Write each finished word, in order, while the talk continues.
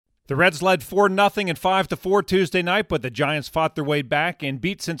The Reds led 4-0 and 5-4 Tuesday night, but the Giants fought their way back and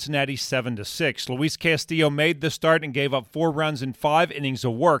beat Cincinnati 7-6. Luis Castillo made the start and gave up 4 runs in 5 innings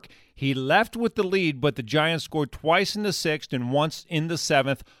of work. He left with the lead, but the Giants scored twice in the 6th and once in the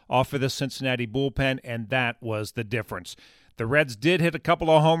 7th off of the Cincinnati bullpen, and that was the difference. The Reds did hit a couple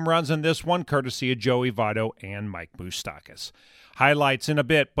of home runs in this one, courtesy of Joey Votto and Mike Moustakas. Highlights in a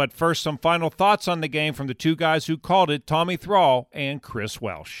bit, but first some final thoughts on the game from the two guys who called it, Tommy Thrall and Chris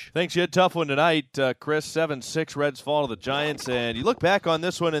Welsh. Thanks. You had a tough one tonight, Chris. 7-6 Reds fall to the Giants, and you look back on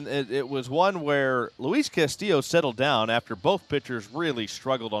this one, and it was one where Luis Castillo settled down after both pitchers really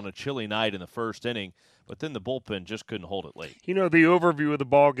struggled on a chilly night in the first inning. But then the bullpen just couldn't hold it late. You know, the overview of the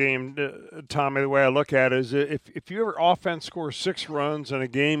ball game, Tommy, the way I look at it is if your offense scores 6 runs in a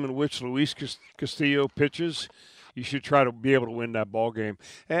game in which Luis Castillo pitches, you should try to be able to win that ball game.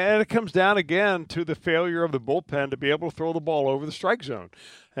 And it comes down again to the failure of the bullpen to be able to throw the ball over the strike zone.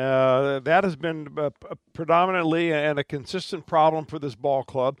 That has been predominantly and a consistent problem for this ball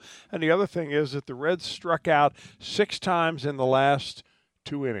club. And the other thing is that the Reds struck out 6 times in the last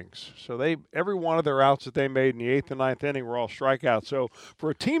 2 innings. So every one of their outs that they made in the 8th and 9th inning were all strikeouts. So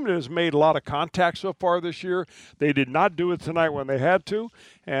for a team that has made a lot of contact so far this year, they did not do it tonight when they had to,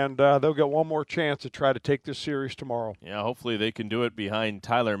 and they'll get one more chance to try to take this series tomorrow. Yeah, hopefully they can do it behind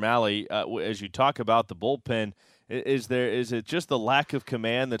Tyler Mahle. As you talk about the bullpen, is it just the lack of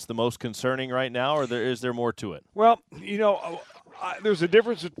command that's the most concerning right now, or is there more to it? Well, you know, there's a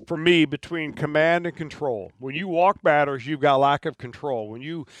difference for me between command and control. When you walk batters, you've got lack of control. When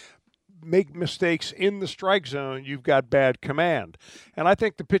you make mistakes in the strike zone, you've got bad command. And I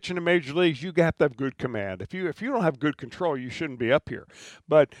think the pitching in major leagues, you have to have good command. If you don't have good control, you shouldn't be up here.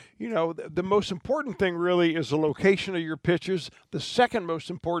 But, you know, the most important thing really is the location of your pitches. The second most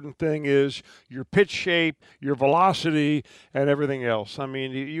important thing is your pitch shape, your velocity, and everything else. I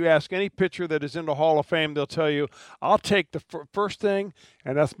mean, you ask any pitcher that is in the Hall of Fame, they'll tell you, I'll take the first thing,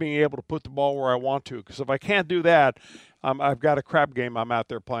 and that's being able to put the ball where I want to. Because if I can't do that, I've got a crap game I'm out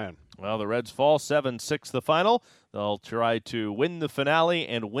there playing. Well, the Reds fall 7-6 the final. They'll try to win the finale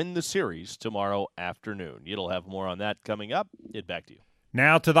and win the series tomorrow afternoon. You'll have more on that coming up. Back to you.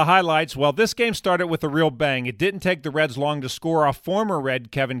 Now to the highlights. Well, this game started with a real bang. It didn't take the Reds long to score off former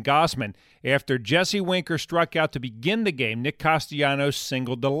Red Kevin Gausman. After Jesse Winker struck out to begin the game, Nick Castellanos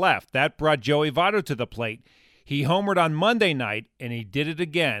singled to left. That brought Joey Votto to the plate. He homered on Monday night, and he did it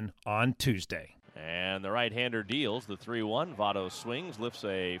again on Tuesday. And the right-hander deals the 3-1. Votto swings, lifts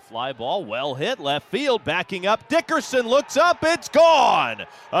a fly ball, well hit, left field, backing up. Dickerson looks up, it's gone!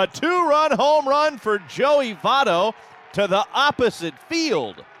 A 2-run home run for Joey Votto to the opposite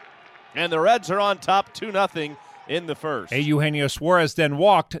field. And the Reds are on top 2-0 in the first. Eugenio Suarez then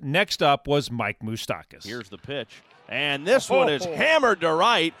walked. Next up was Mike Moustakas. Here's the pitch. And this one is hammered to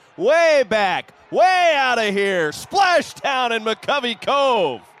right, way back, way out of here. Splashdown in McCovey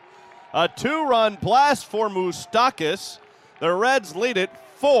Cove. A 2-run blast for Moustakas. The Reds lead it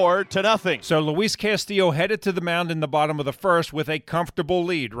 4-0. So Luis Castillo headed to the mound in the bottom of the first with a comfortable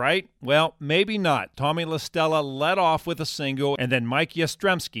lead, right? Well, maybe not. Tommy La Stella led off with a single, and then Mike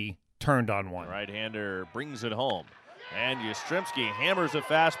Yastrzemski turned on one. Right-hander brings it home. And Yastrzemski hammers a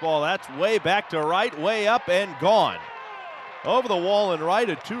fastball. That's way back to right, way up and gone. Over the wall and right,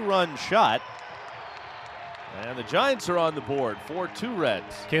 a 2-run shot. And the Giants are on the board, 4-2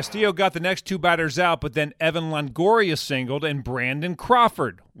 Reds. Castillo got the next 2 batters out, but then Evan Longoria singled and Brandon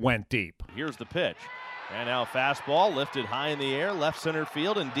Crawford went deep. Here's the pitch. And now fastball lifted high in the air, left center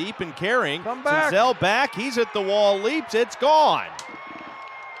field and deep and carrying. Come back. Senzel back, he's at the wall, leaps, it's gone.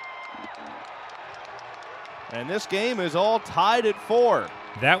 And this game is all tied at 4.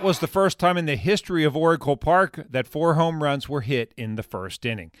 That was the first time in the history of Oracle Park that 4 home runs were hit in the first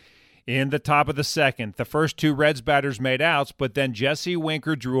inning. In the top of the second, the first 2 Reds batters made outs, but then Jesse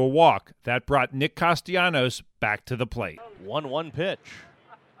Winker drew a walk. That brought Nick Castellanos back to the plate. 1-1 pitch.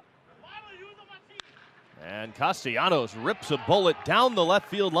 And Castellanos rips a bullet down the left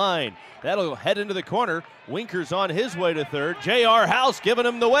field line. That'll head into the corner. Winker's on his way to third. J.R. House giving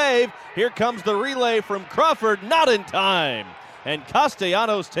him the wave. Here comes the relay from Crawford, not in time. And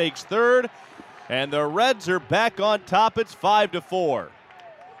Castellanos takes third, and the Reds are back on top. It's 5-4.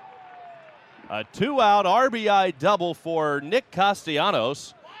 A 2-out RBI double for Nick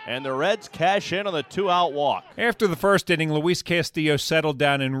Castellanos, and the Reds cash in on the 2-out walk. After the first inning, Luis Castillo settled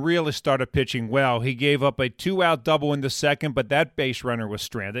down and really started pitching well. He gave up a 2-out double in the second, but that base runner was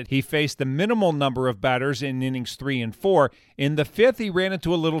stranded. He faced the minimal number of batters in innings 3 and 4. In the fifth, he ran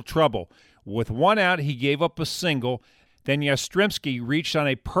into a little trouble. With 1 out, he gave up a single. Then Yastrzemski reached on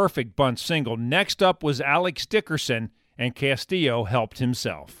a perfect bunt single. Next up was Alex Dickerson, and Castillo helped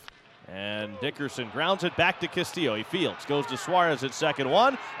himself. And Dickerson grounds it back to Castillo. He fields, goes to Suarez at second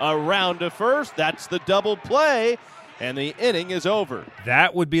one, around to first. That's the double play, and the inning is over.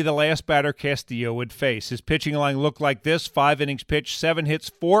 That would be the last batter Castillo would face. His pitching line looked like this: 5 innings pitched, 7 hits,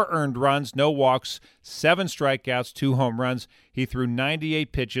 4 earned runs, no walks, 7 strikeouts, 2 home runs. He threw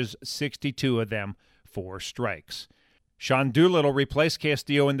 98 pitches, 62 of them 4 strikes. Sean Doolittle replaced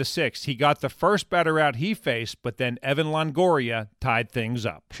Castillo in the 6th. He got the first batter out he faced, but then Evan Longoria tied things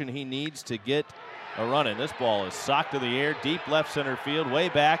up. He needs to get a run in. This ball is socked to the air, deep left center field, way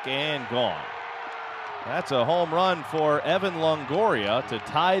back and gone. That's a home run for Evan Longoria to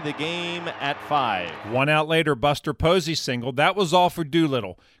tie the game at 5. 1 out later, Buster Posey singled. That was all for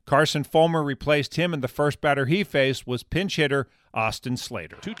Doolittle. Carson Fulmer replaced him, and the first batter he faced was pinch hitter Austin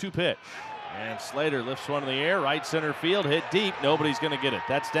Slater. 2-2 pitch. And Slater lifts one in the air, right center field, hit deep. Nobody's going to get it.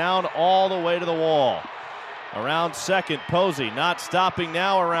 That's down all the way to the wall. Around second, Posey not stopping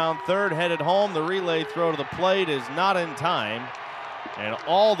now. Around third, headed home. The relay throw to the plate is not in time. And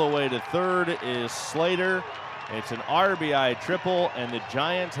all the way to third is Slater. It's an RBI triple, and the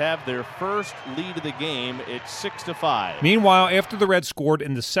Giants have their first lead of the game. It's 6-5. Meanwhile, after the Reds scored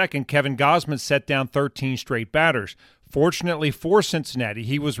in the second, Kevin Gausman set down 13 straight batters. Fortunately for Cincinnati,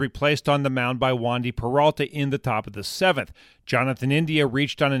 he was replaced on the mound by Wandy Peralta in the top of the 7th. Jonathan India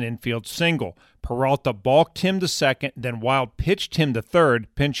reached on an infield single. Peralta balked him to second, then Wild pitched him to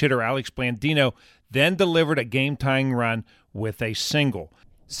third. Pinch hitter Alex Blandino then delivered a game-tying run with a single.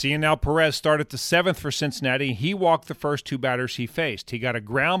 Cionel Perez started the 7th for Cincinnati. He walked the first 2 batters he faced. He got a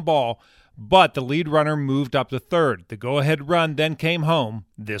ground ball, but the lead runner moved up to third. The go-ahead run then came home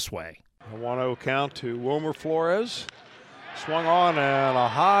this way. A 1-0 count to Wilmer Flores. Swung on and a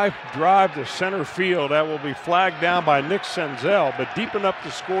high drive to center field. That will be flagged down by Nick Senzel, but deep enough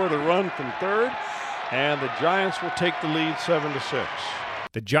to score the run from third. And the Giants will take the lead 7-6.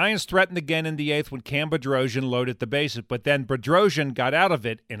 The Giants threatened again in the 8th when Cam Bedrosian loaded the bases, but then Bedrosian got out of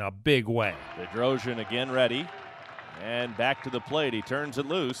it in a big way. Bedrosian again ready. And back to the plate. He turns it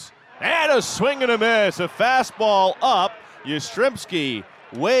loose. And a swing and a miss. A fastball up. Yastrzemski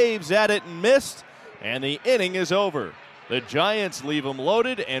waves at it and missed. And the inning is over. The Giants leave them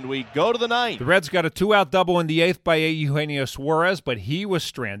loaded, and we go to the 9th. The Reds got a 2-out double in the 8th by Eugenio Suarez, but he was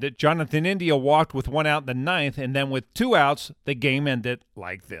stranded. Jonathan India walked with 1 out in the 9th, and then with 2 outs, the game ended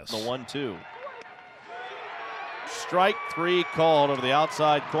like this. The 1-2. Strike 3 called over the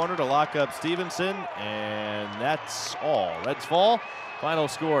outside corner to lock up Stevenson, and that's all. Reds fall. Final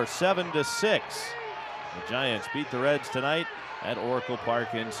score 7-6. The Giants beat the Reds tonight at Oracle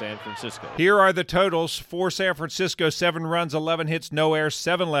Park in San Francisco. Here are the totals. For San Francisco, 7 runs, 11 hits, no errors,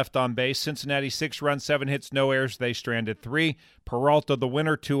 7 left on base. Cincinnati, 6 runs, 7 hits, no errors. They stranded 3. Peralta, the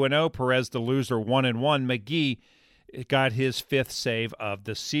winner, 2-0. Perez, the loser, 1-1. McGee got his 5th save of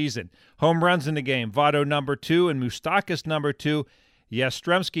the season. Home runs in the game: Votto, number 2, and Moustakas, number 2.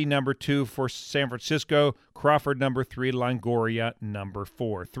 Yastrzemski, number 2 for San Francisco. Crawford, number 3. Longoria, number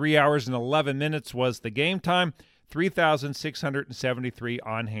 4. 3 hours and 11 minutes was the game time. 3,673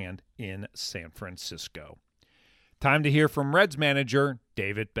 on hand in San Francisco. Time to hear from Reds manager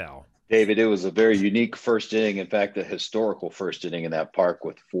David Bell. David, it was a very unique first inning. In fact, a historical first inning in that park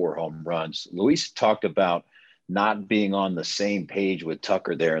with 4 home runs. Luis talked about not being on the same page with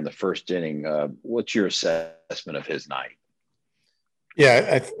Tucker there in the first inning. What's your assessment of his night?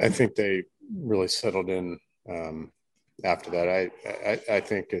 Yeah, I think they really settled in after that. I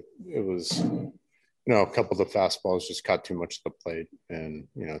think it was – a couple of the fastballs just caught too much of the plate, and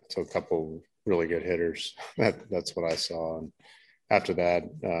to a couple really good hitters. That's what I saw. And after that,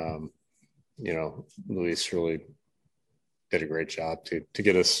 Luis really did a great job to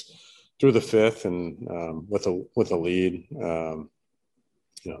get us through the 5th, and with a lead.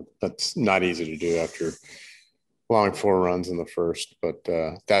 That's not easy to do after allowing 4 runs in the first, but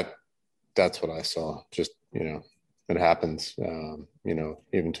that's what I saw. Just it happens,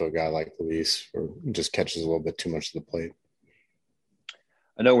 even to a guy like Luis, or just catches a little bit too much of the plate.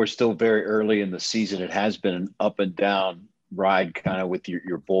 I know we're still very early in the season. It has been an up and down ride kind of with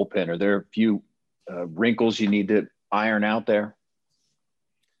your bullpen. Are there a few wrinkles you need to iron out there?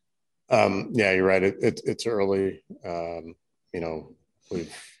 Yeah, you're right. It's early.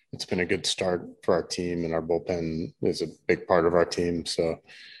 It's been a good start for our team, and our bullpen is a big part of our team. So,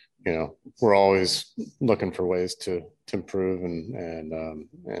 we're always looking for ways to improve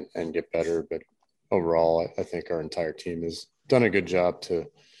and get better. But overall, I think our entire team has done a good job to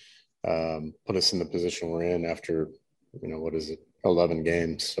put us in the position we're in after, 11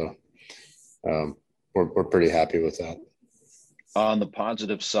 games. So we're pretty happy with that. On the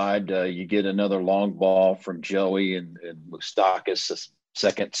positive side, you get another long ball from Joey and Moustakas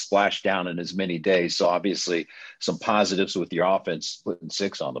second splash down in as many days. So obviously some positives with your offense putting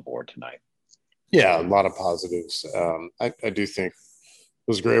 6 on the board tonight. Yeah, a lot of positives. I do think it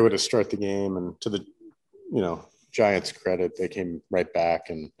was a great way to start the game, and to the Giants' credit, they came right back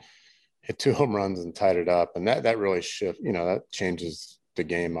and hit 2 home runs and tied it up, and that really that changes the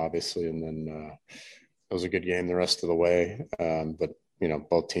game, obviously. And then it was a good game the rest of the way, but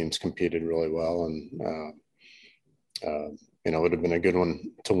both teams competed really well, and it would have been a good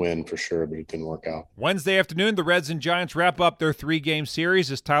one to win for sure, but it didn't work out. Wednesday afternoon, the Reds and Giants wrap up their 3-game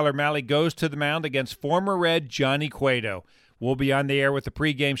series as Tyler Mahle goes to the mound against former Red Johnny Cueto. We'll be on the air with the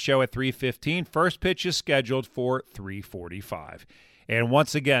pregame show at 3:15. First pitch is scheduled for 3:45. And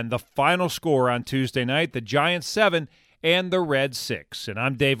once again, the final score on Tuesday night, the Giants 7 and the Reds 6. And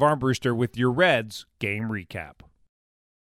I'm Dave Armbruster with your Reds game recap.